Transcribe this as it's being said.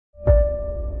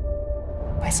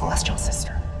celestial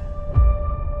sister.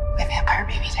 My vampire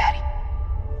baby daddy.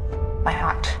 My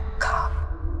aunt, cop.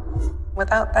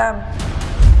 Without them,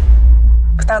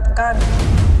 without the gun,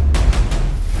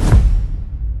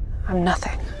 I'm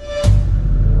nothing.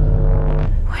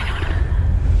 Wynonna,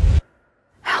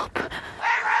 help.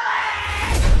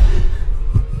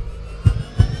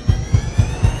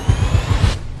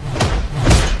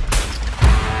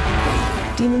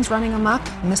 Demons running amok,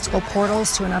 mystical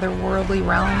portals to another worldly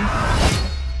realm.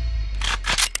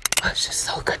 It's just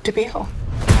so good to be home.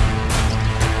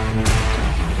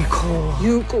 Nicole.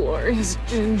 You glorious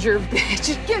ginger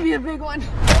bitch. Give me a big one.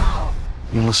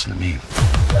 You listen to me.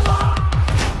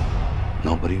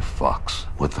 Nobody fucks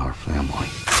with our family.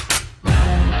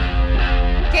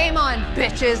 Game on,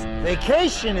 bitches.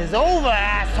 Vacation is over,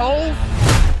 assholes.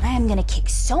 I am gonna kick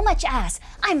so much ass,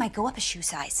 I might go up a shoe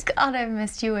size. God, I've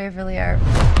missed you, Waverly Earp.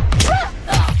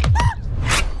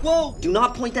 Whoa! Do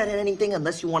not point that at anything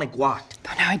unless you want it guacked.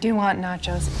 But now I do want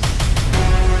nachos.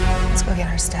 Let's go get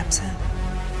our steps in.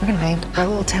 We're gonna make our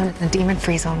little town in the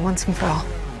demon-free zone once and for all.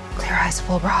 Clear eyes,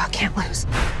 full bra, can't lose.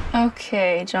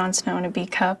 Okay, Jon Snow in a B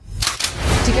cup.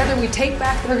 Together we take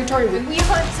back purgatory. We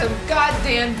hunt some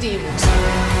goddamn demons.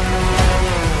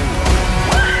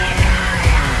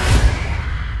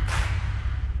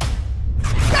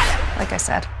 Like I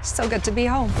said, so good to be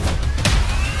home.